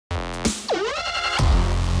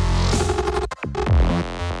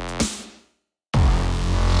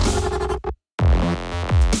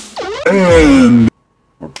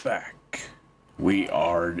back. We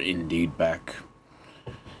are indeed back.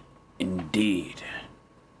 Indeed.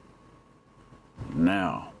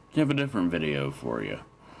 Now, I have a different video for you.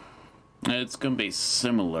 It's going to be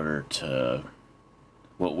similar to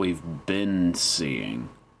what we've been seeing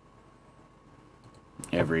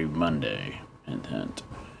every Monday, hint hint.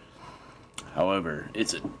 However,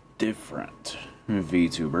 it's a different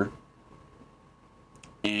VTuber.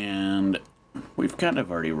 And we've kind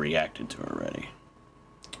of already reacted to it already.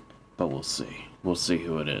 But we'll see. We'll see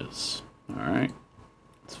who it is. Alright?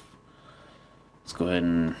 Let's go ahead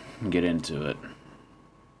and get into it.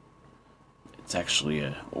 It's actually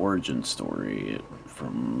an origin story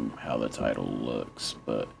from how the title looks,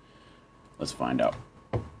 but let's find out.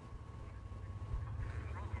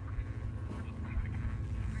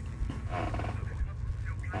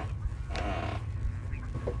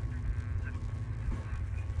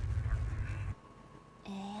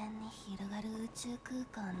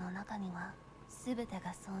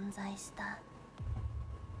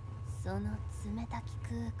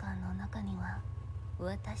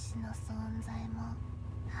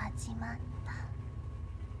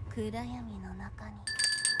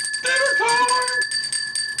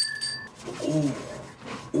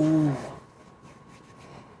 Ooh.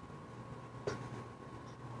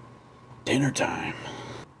 Dinner time.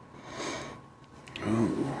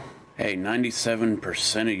 Ooh. Hey,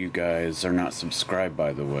 97% of you guys are not subscribed,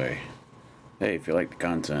 by the way. Hey, if you like the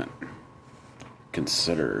content,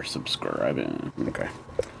 consider subscribing. Okay.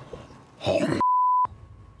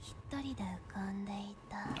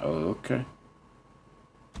 Oh, okay.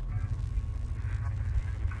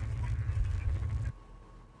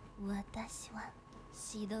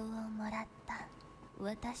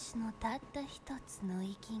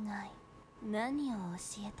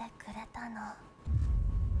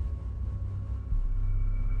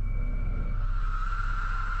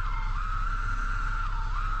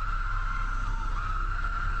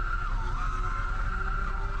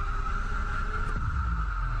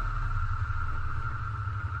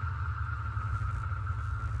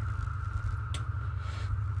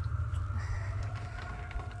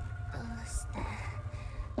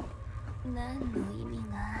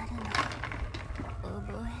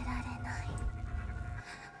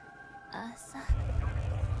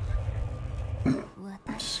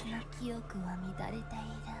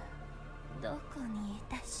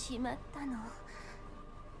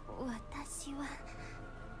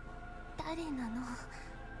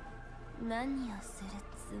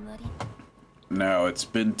 Now, it's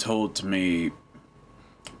been told to me,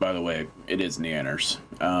 by the way, it is Nyanners.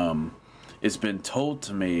 It's been told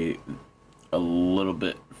to me a little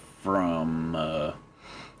bit from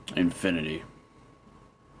Infinity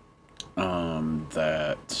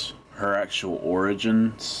that her actual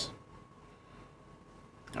origins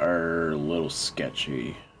are a little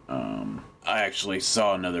sketchy. I actually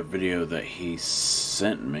saw another video that he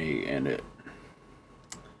sent me, and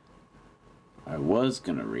I was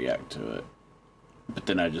gonna react to it, but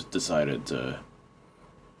then I just decided to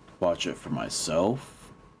watch it for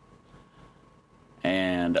myself.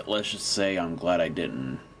 And let's just say I'm glad I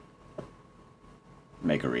didn't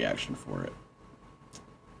make a reaction for it.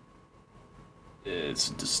 It's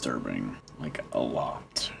disturbing, like a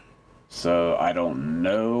lot. So I don't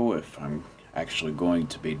know if I'm actually going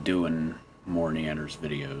to be doing more Nyanners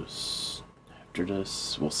videos after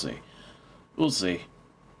this. We'll see. We'll see.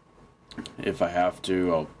 If I have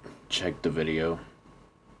to, I'll check the video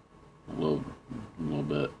a little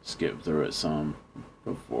bit, skip through it some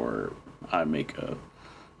before I make a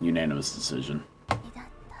unanimous decision.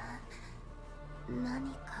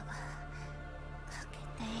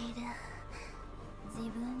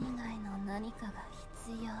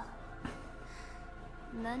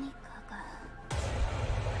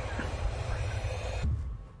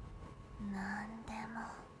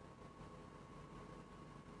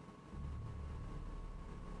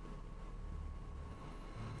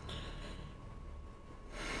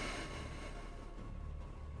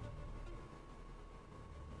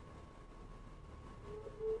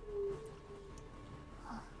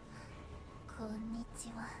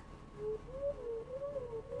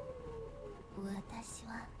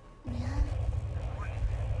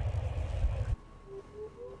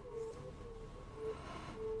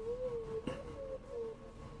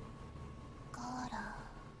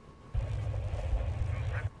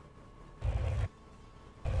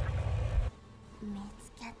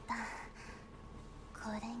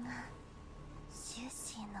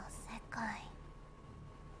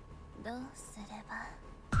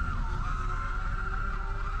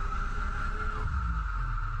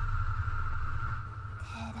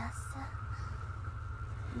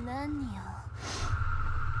 何よ。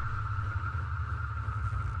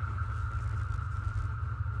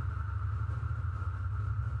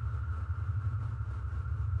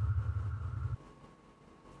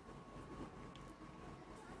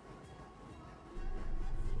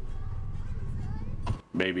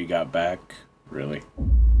Baby got back? Really?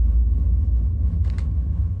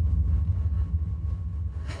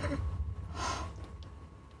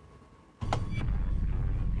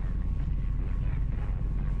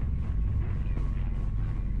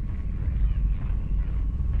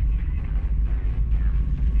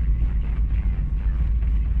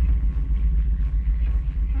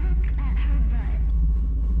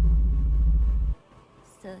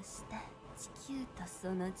そして地球と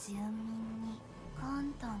その住民に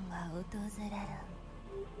混沌が訪れる。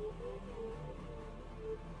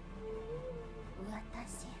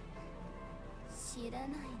私知らない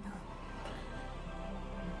の。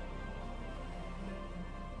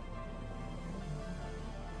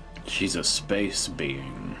She's a space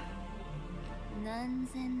being. 何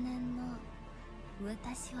千年も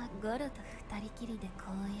私はゴロと二人きりで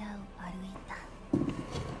荒野を歩いた。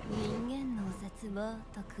人間の絶望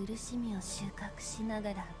と苦しみを収穫しな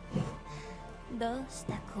がら、どうし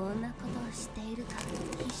てこんなことをしているか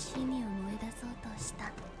必死に思い出そうとし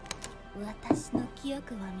た。私の記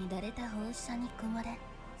憶は乱れた放射に曇れ、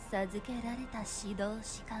授けられた指導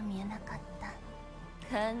しか見えなかった。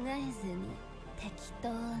考えずに適当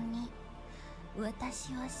に、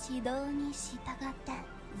私は指導に従って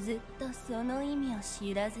ずっとその意味を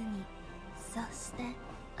知らずに、そして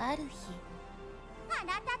ある日、あ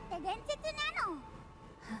なたって伝説なの？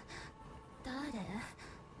誰？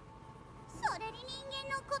それに人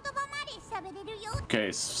間の言葉まで喋れるよ。Okay,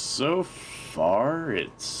 so far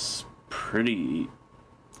it's pretty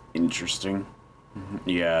interesting.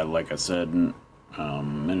 Yeah, like I said a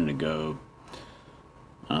minute ago,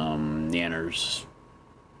 Nyanners,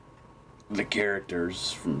 the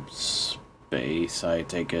characters from space, I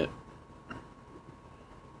take it.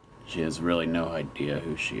 She has really no idea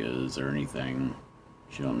who she is or anything.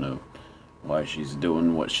 She don't know why she's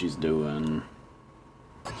doing what she's doing.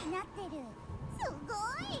 すご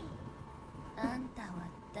い。あんたは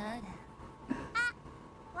誰？あ、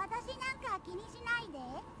私なんか気にしないで。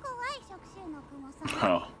怖い触手の雲さ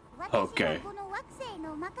ん。Oh, okay. 私はこの惑星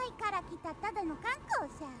の魔界から来たただの観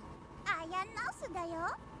光者。アイアンマウスだ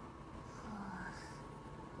よ。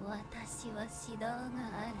私は指導が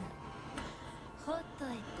ある。ほっと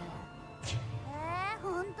いて。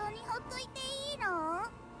本当にほっといていいの？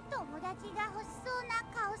友達が欲しそうな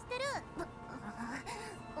顔してる。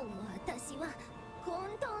私は混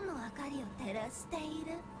沌の明かりを照らしてい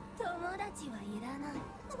る。友達はいらない。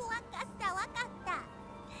わかったわかった。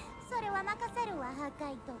それは任せるわ、破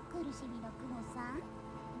壊と苦しみの雲さん。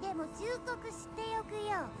でも忠告しておく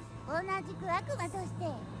よ。同じく悪魔として。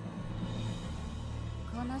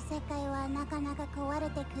この世界はなかなか壊れ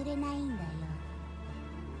てくれないんだよ。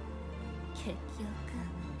結局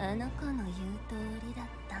あの子の言う通りだっ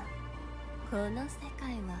た。この世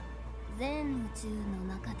界は全宇宙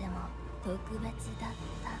の中でも特別だっ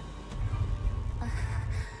た。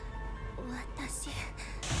私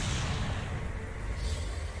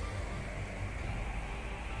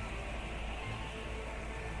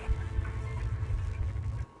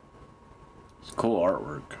It's cool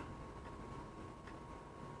artwork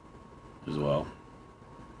as well.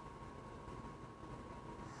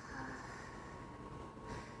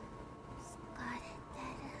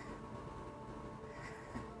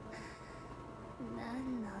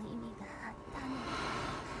 何の意味があったのか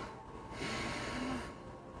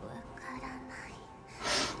わからない。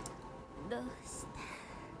どうして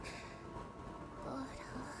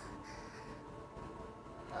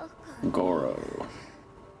Goro.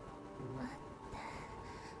 待って、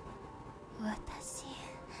私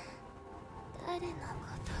誰のこ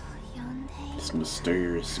とを呼んでいる？ This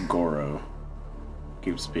mysterious Goro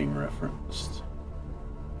keeps being referenced.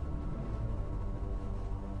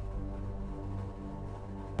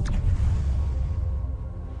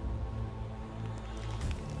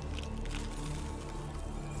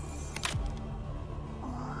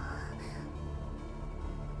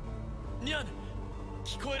 Nyan,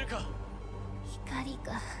 聞こえるか？光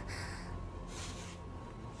が。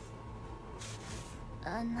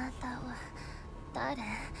あなたは誰？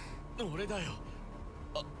俺だよ。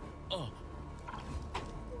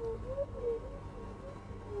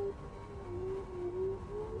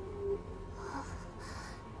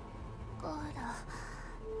ゴロ。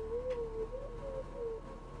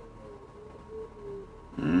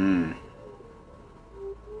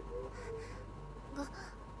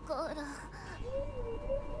ゴロ。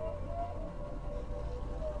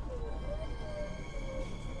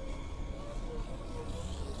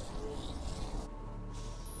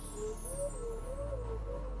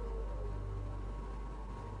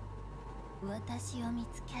私を見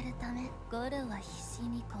つけるためゴロは必死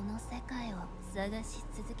にこの世界を探し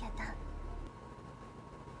続けた。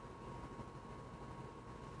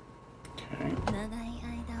 Okay. 長い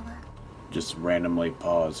間は Just randomly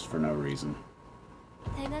paused for no reason.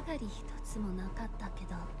 手がかり一つもなかったけ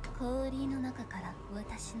ど、氷の中から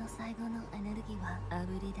私の最後のエネルギーはあ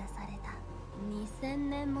ぶり出された。2000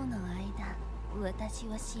年もの間、私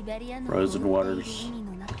はシベリアの Frozen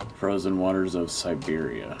waters of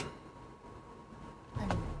Siberia.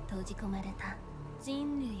 閉じ込めれた。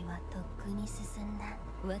人類はとっくに進んだ。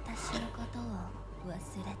私のことを忘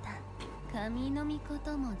れた。神の御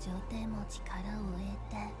事も女帝も力を得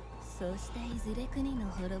て、そしていずれ国の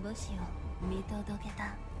滅ぼしを見届け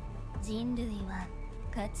た。人類は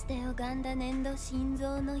かつて拝んだ粘土心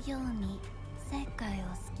臓のように世界を好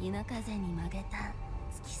きな風に曲げた。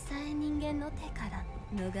月さえ人間の手から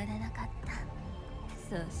逃れなかった。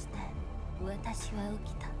そして私は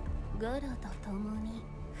起きた。ゴロと共に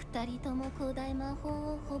二人とも古代魔法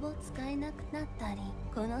をほぼ使えなくなったり、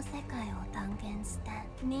この世界を探検して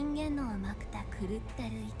人間の甘くて狂ってる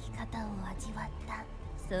生き方を味わった。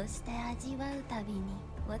そして味わうたびに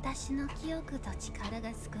私の記憶と力が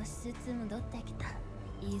少しずつ戻ってきた。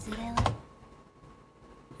いずれは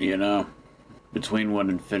You know, between what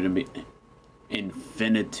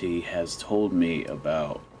Infinity has told me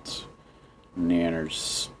about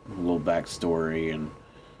Nyanners' little backstory and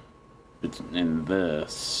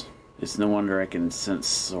this, it's no wonder I can sense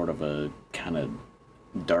sort of a kind of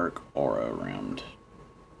dark aura around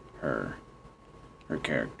her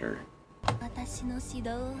character. 私の指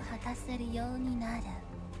導を果たせるようになる。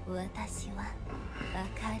私は明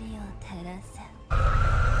かりを照らす。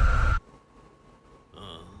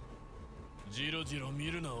じろじろ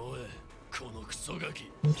見るなおい、このクソガ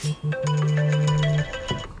キ。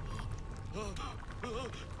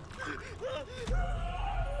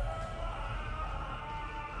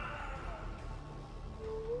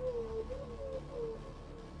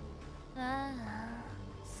ああ、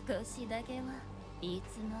少しだけはい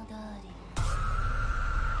つも通り。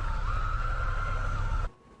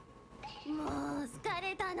もう疲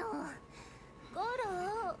れたの。ゴロ、アニ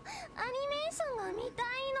メーションが見たい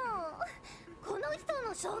の。この人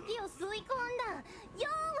の正気を吸い込んだ。用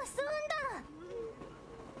は済ん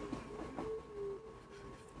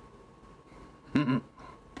だ。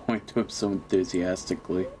Point to him so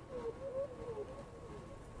enthusiastically.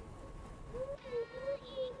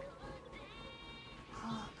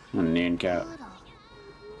 年間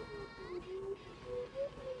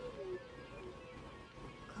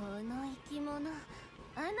この生き物、あな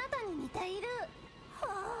たに似ている。はあ、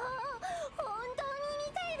本当に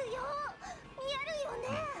似ているよ。やるよ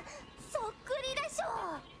ね。そっくりでしょ。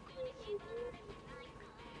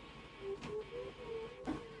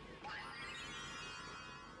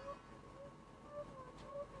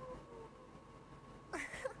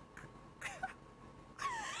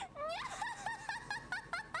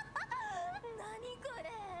何これ、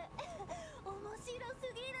面白す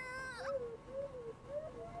ぎる。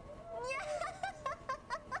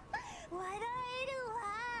笑えるわ。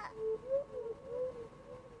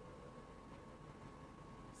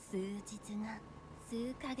数日が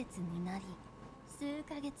数ヶ月になり、数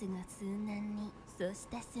ヶ月が数年に、そし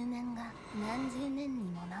て数年が何十年に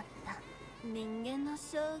もなった。人間の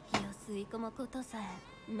正気を吸い込むことさえ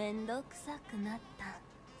面倒くさくなった。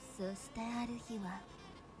そしてある日は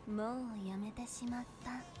もうやめてしまっ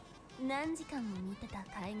た。何時間も見てた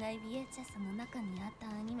海外 VHS の中にあった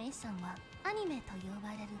アニメーションはアニメと呼ば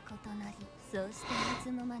れることなり、そしてい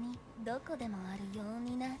つの間にどこでもあるよう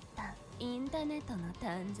になった。インターネットの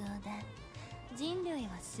誕生で人類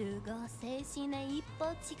は集合精神へ一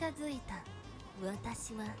歩近づいた。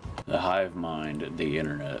私は The hive mind, the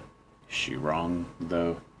internet. Is she wrong,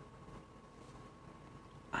 though?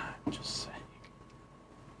 I'm just saying.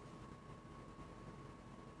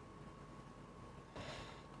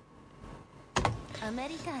 アメ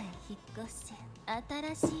リカへ引っ越し、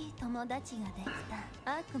新しい友達ができ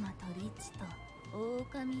た。悪魔とリッチと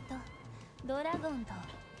狼とドラゴンと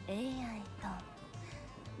AI と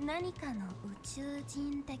何かの宇宙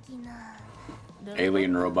人的な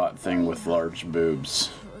Alien robot thing with large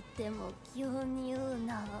boobs. とても巨乳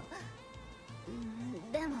な。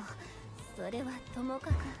でもそれはとも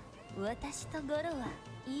かく、私とゴロは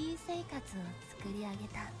いい生活を作り上げ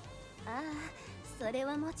た。ああ、それ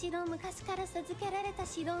はもちろん昔から授けられた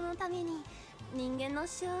指導のために人間の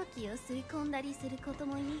正気を吸い込んだりすること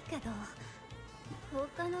もいいけど、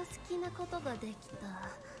他の好きなことができた。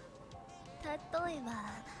例えば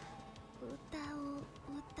歌を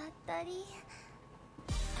歌ったり。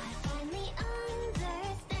I finally understand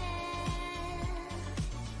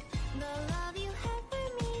the love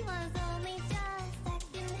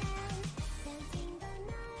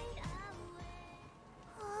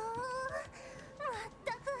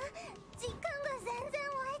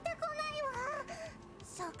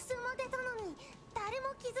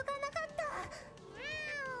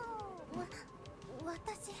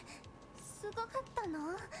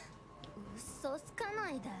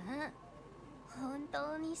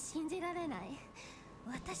当に信じられない。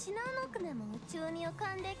私何億年も宇宙に浮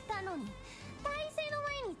かんできたのに、体勢の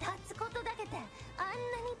上に立つことだけであんな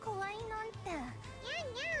に怖いなんて。にゃ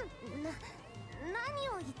んにゃん。何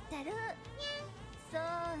を言ってる？そう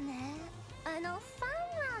ね、ファンな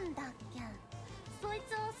んだっけ。そい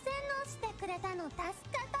つを洗脳してくれたの助か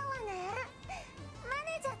ったわね。マ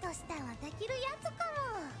ネージャーとしてはできるやつか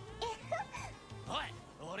も。おい、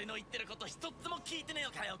俺の言ってること一つも聞いてねえ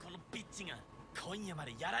のかよ、このビッチが。今夜ま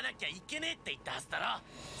でやらなきゃいけねえって言ったはずだろ。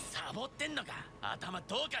サボってんのか、頭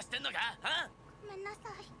どうかしてんのか。ごめんなさ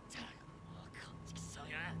い。じゃあもうこっち来そう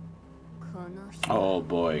が。この人 Oh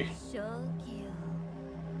boy. 正気よ。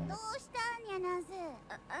どうしたニャナズ？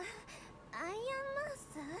アイアンマウ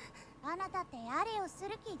ス？あなたってあれをす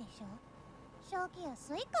る気でしょ？正気を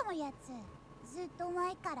吸い込むやつずっと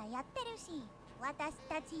前からやってるし、私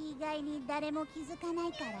たち以外に誰も気づかな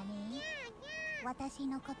いからね。私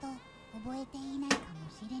のこと覚えていないかも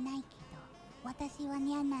しれないけど、私は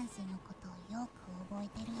ニャンナンスのことをよく覚え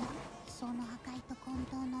てるよ。その破壊と混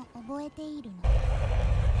沌の覚えているの。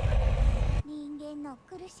人間の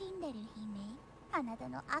苦しんでる姫、あなた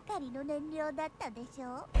の明かりの燃料だったでし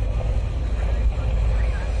ょ。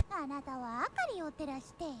あなたは明かりを照ら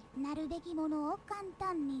してなるべきものを簡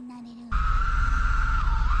単になれる。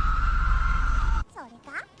それ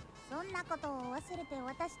か、そんなことを忘れて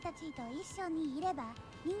私たちと一緒にいれば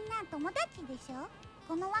みんな友達でしょ。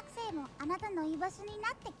この惑星もあなたの居場所に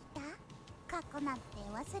なってきた。過去なんて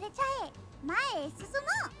忘れちゃえ。前へ進も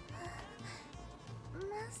う。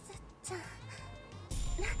マウスちゃん。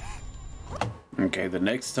Okay, the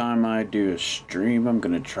next time I do a stream, I'm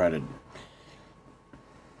gonna try to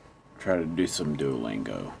do some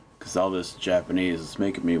Duolingo, because all this Japanese is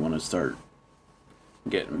making me want to start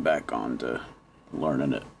getting back onto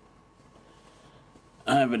learning it.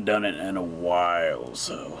 I haven't done it in a while,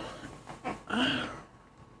 so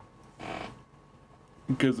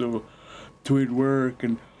because of between work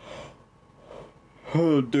and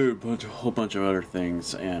do a whole bunch of other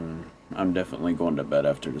things, and I'm definitely going to bed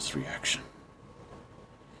after this reaction.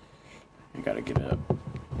 I gotta get up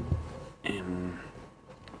in,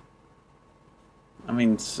 I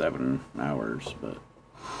mean, 7 hours, but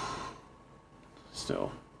still.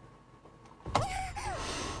 空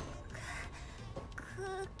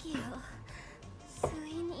気を吸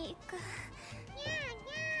いに行く。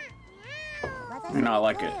 I mean, I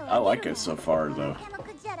like it so far, though.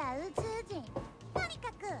 とに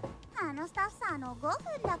かくあのスタッフさんの5分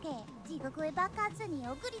だけ地獄へ爆発に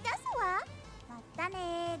送り出すわ。また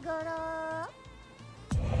ねゴロー。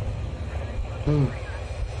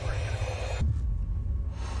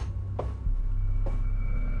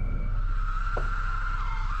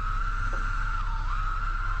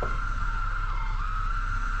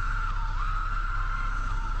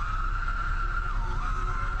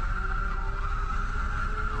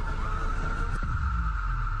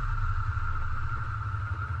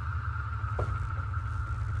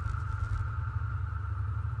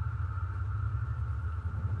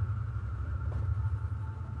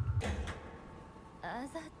あ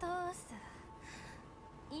ざとーす。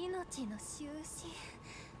命の終止。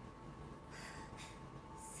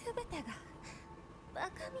すべてがバ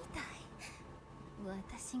カみたい。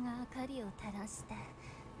私が明かりを照らして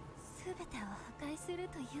すべてを破壊する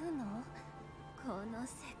というの？この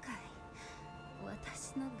世界、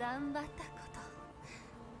私の頑張ったこと、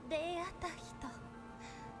出会った人、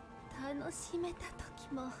楽しめた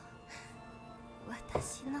時も、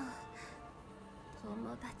私の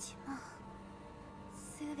友達も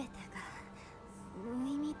すべてが無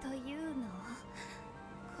意味というの？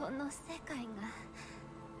この世界が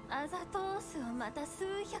アザトースをまた数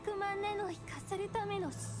百万年を生かせるため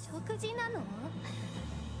の食事なの？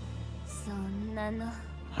そんなの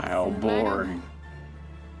How boring.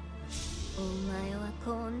 お前は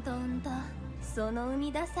混沌とその生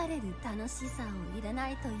み出される楽しさをいらな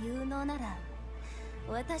いというのなら、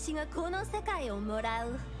私がこの世界をもら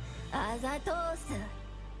う。アザトース。キャッ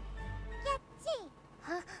チ。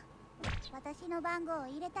は？私の番号を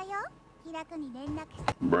入れたよ。平くに連絡し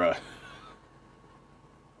て。Bruh.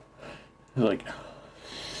 Like,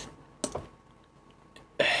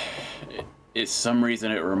 it's some reason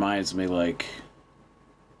it reminds me, like,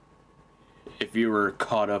 if you were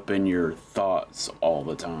caught up in your thoughts all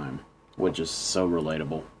the time, which is so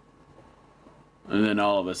relatable. And then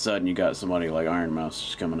all of a sudden you got somebody like Ironmouse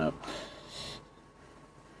just coming up.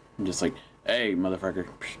 I'm just like, hey, motherfucker,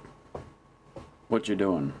 what you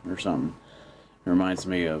doing? Or something. It reminds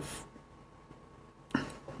me of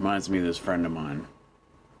this friend of mine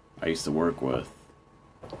I used to work with.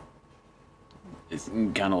 It's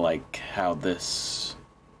kind of like how this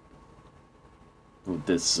with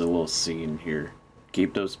this little scene here.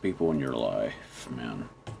 Keep those people in your life, man.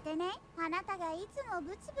 でね、あなたがいつも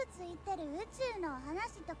ブツブツ言ってる宇宙の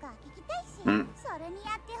話とか聞きたいし、それに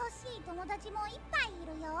やってほしい友達もいっぱいい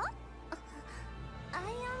るよ。アイア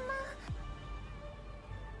ンマン。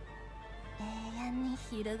永遠に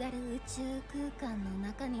広がる宇宙空間の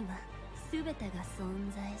中には全てが存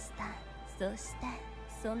在した。そして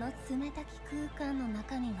その冷たき空間の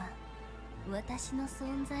中には私の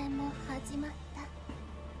存在も始まった。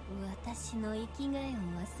私の生きがいを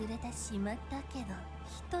忘れてしまったけど、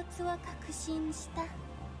一つは確信した。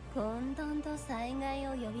混沌と災害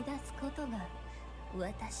を呼び出すことが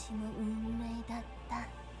私の運命だった。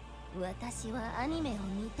私はアニメを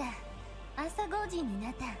見て、朝5時に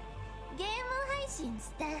寝て、ゲーム配信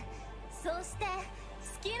して、そして好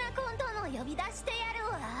きな混沌を呼び出してや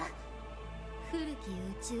るわ。古き宇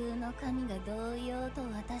宙の神がどう言おうと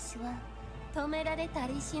私は止められた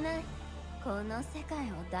りしない。この世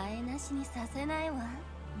界を台無しにさせないわ、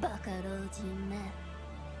バカ老人め。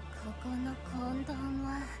ここの混沌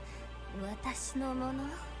は私のもの。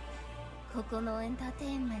ここのエンターテ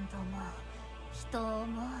インメントも人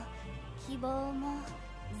も希望も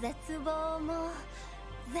絶望も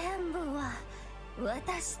全部は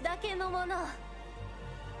私だけのもの。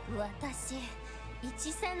私、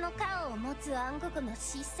一線の顔を持つ暗黒の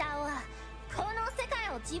使者はこの世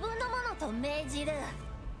界を自分のものと命じる。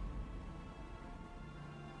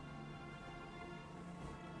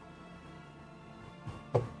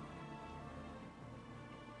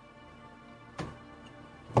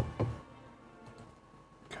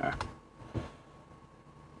Okay.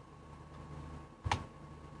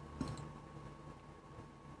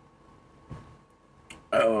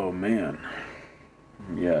 Oh man.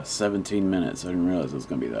 Yeah, 17 minutes. I didn't realize it was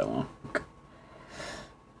gonna be that long.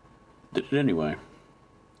 Did it anyway.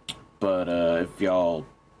 But if y'all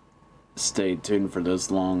stayed tuned for this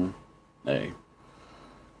long, hey,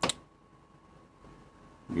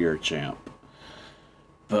 you're a champ.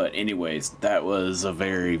 But anyways, that was a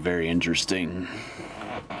very, very interesting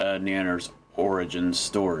Nyanners origin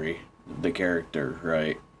story. The character,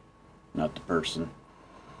 right? Not the person.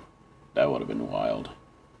 That would have been wild.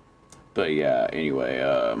 But yeah, anyway,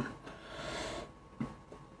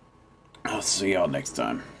 I'll see y'all next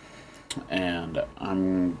time. And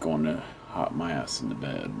I'm going to hop my ass into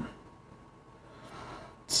bed.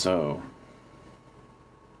 So,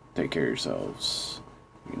 take care of yourselves.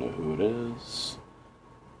 You know who it is.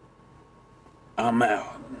 I'm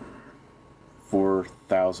out.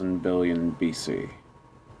 4,000 billion BC.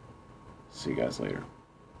 See you guys later.